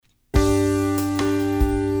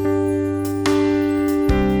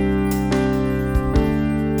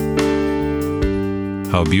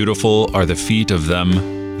How beautiful are the feet of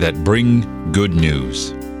them that bring good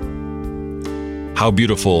news. How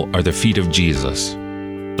beautiful are the feet of Jesus,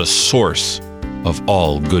 the source of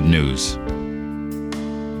all good news.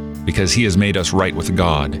 Because he has made us right with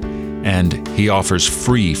God, and he offers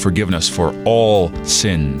free forgiveness for all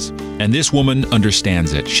sins. And this woman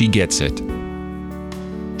understands it. She gets it.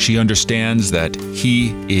 She understands that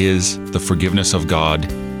he is the forgiveness of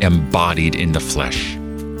God embodied in the flesh.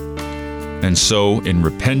 And so, in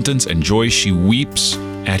repentance and joy, she weeps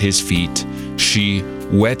at his feet. She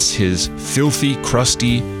wets his filthy,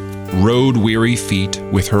 crusty, road-weary feet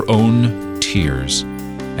with her own tears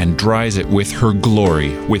and dries it with her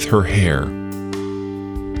glory, with her hair.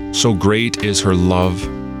 So great is her love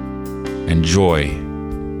and joy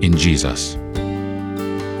in Jesus.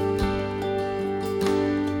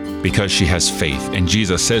 Because she has faith, and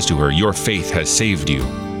Jesus says to her, "Your faith has saved you."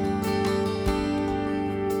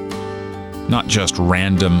 Not just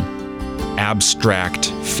random, abstract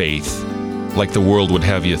faith, like the world would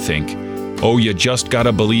have you think. Oh, you just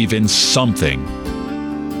gotta believe in something.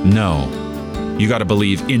 No, you gotta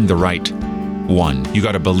believe in the right one. You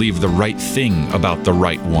gotta believe the right thing about the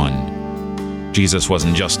right one. Jesus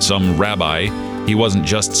wasn't just some rabbi. He wasn't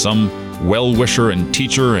just some well-wisher and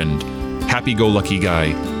teacher and happy-go-lucky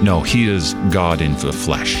guy. No, he is God in the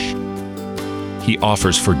flesh. He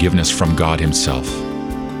offers forgiveness from God himself.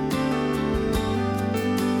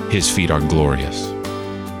 His feet are glorious.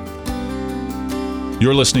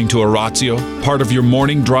 You're listening to Oratio, part of your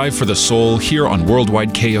morning drive for the soul here on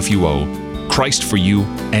Worldwide KFUO. Christ for you,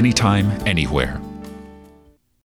 anytime, anywhere.